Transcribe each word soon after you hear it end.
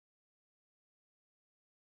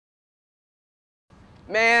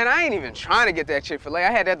Man, I ain't even trying to get that Chick-fil-A.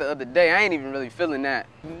 I had that the other day. I ain't even really feeling that.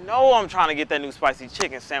 You know I'm trying to get that new spicy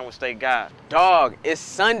chicken sandwich they got. Dog, it's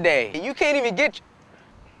Sunday. You can't even get...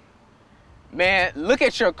 Man, look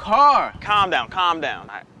at your car. Calm down, calm down.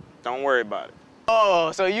 Don't worry about it.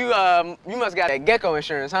 Oh, so you must got that gecko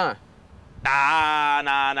insurance, huh? Nah,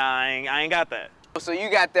 I ain't got that. So you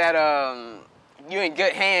got that, you in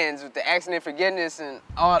good hands with the accident forgiveness and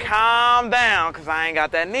all... Calm down, because I ain't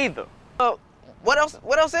got that neither. What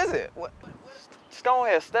else is it? Just go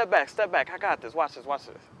ahead, step back. I got this, watch this.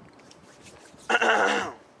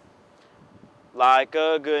 Like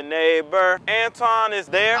a good neighbor, Antoine is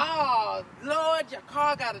there. Oh, Lord, your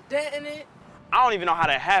car got a dent in it? I don't even know how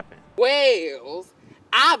that happened. Well,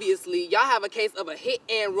 obviously, y'all have a case of a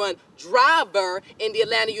hit-and-run driver in the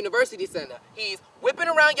Atlanta University Center. He's whipping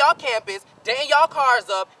around y'all campus, denting y'all cars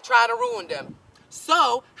up, trying to ruin them.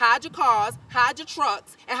 So, hide your cars, hide your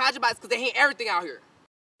trucks, and hide your bikes, because they hit everything out here.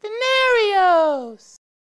 FUNarios!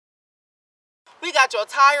 We got your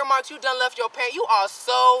tire marks, you done left your paint. You are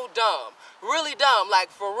so dumb. Really dumb, like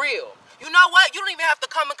for real. You know what? You don't even have to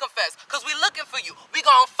come and confess, because we looking for you. We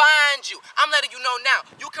gonna find you. I'm letting you know now.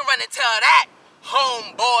 You can run and tell that,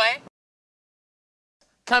 homeboy.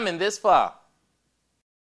 Coming this far.